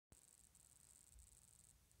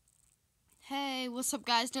Hey, what's up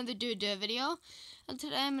guys, another do video, and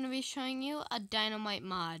today I'm going to be showing you a Dynamite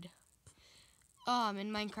mod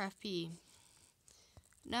in Minecraft P.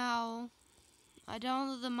 Now, I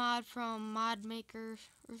downloaded the mod from Mod Maker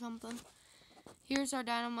or something. Here's our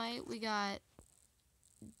Dynamite. We got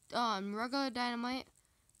regular Dynamite,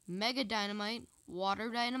 Mega Dynamite, Water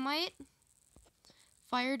Dynamite,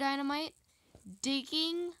 Fire Dynamite,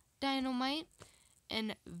 Digging Dynamite,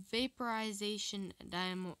 and Vaporization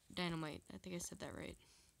Dynamite. I think I said that right.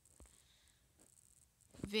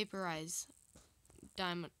 Vaporize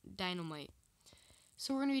Dynamite.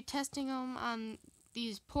 So we're going to be testing them on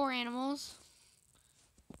these poor animals.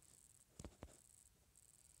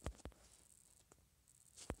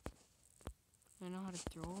 I know how to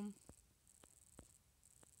throw them.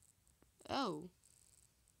 Oh.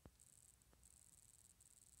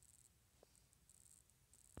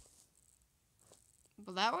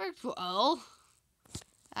 Well, that worked well.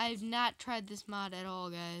 I've not tried this mod at all,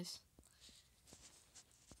 guys.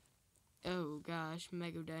 Oh gosh,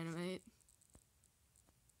 Mega Dynamite.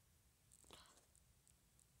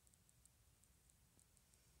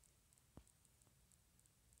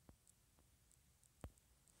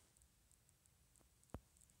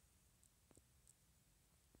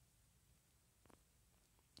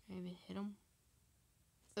 Maybe hit him.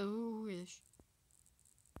 Oh, ish.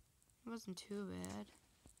 It wasn't too bad.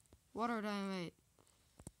 Water Dynamite.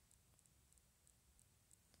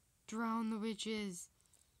 Drown the witches.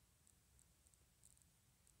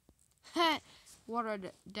 Water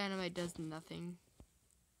Dynamite does nothing.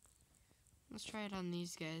 Let's try it on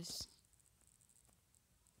these guys.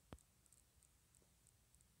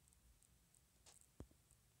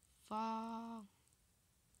 Fall.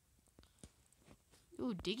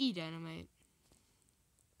 Ooh, Diggy Dynamite.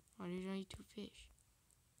 Why did I eat two fish?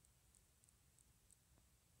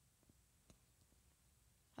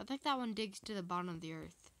 I think that one digs to the bottom of the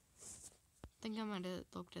earth. I think I might have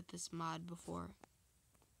looked at this mod before.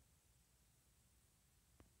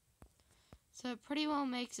 So it pretty well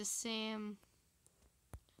makes the same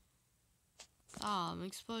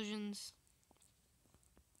explosions.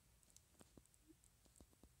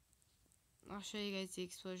 I'll show you guys the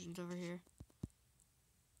explosions over here.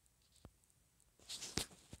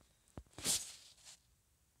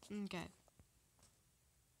 Okay.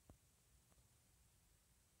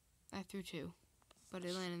 I threw two, but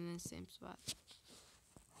it landed in the same spot.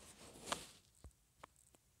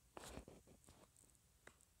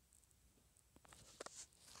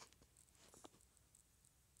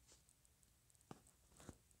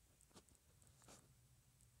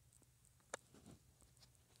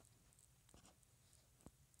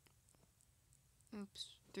 Oops,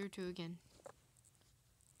 threw two again.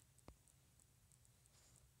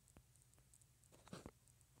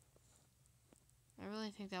 I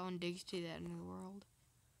really think that one digs to the end of the world.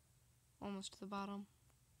 Almost to the bottom.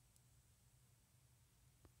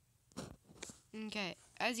 Okay,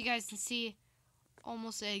 as you guys can see,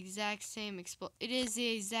 almost the exact same it is the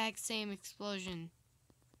exact same explosion.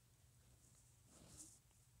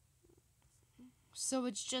 So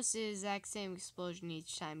it's just the exact same explosion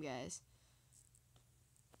each time, guys.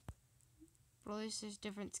 But at least there's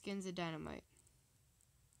different skins of Dynamite.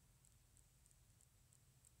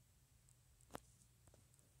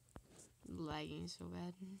 Lagging so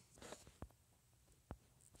bad.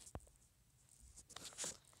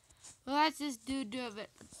 Well, that's this dude do it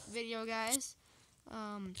video, guys.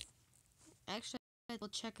 Actually, we'll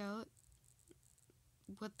check out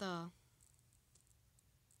what the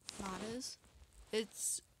mod is.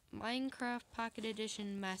 It's Minecraft Pocket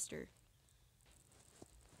Edition Master.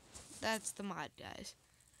 That's the mod, guys.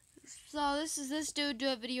 So this is this dude do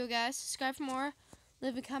it video, guys. Subscribe for more.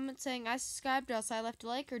 Leave a comment saying I subscribed or else I left a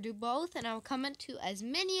like, or do both, and I will comment to as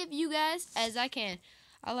many of you guys as I can.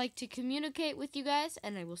 I like to communicate with you guys,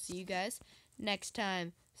 and I will see you guys next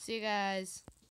time. See you guys.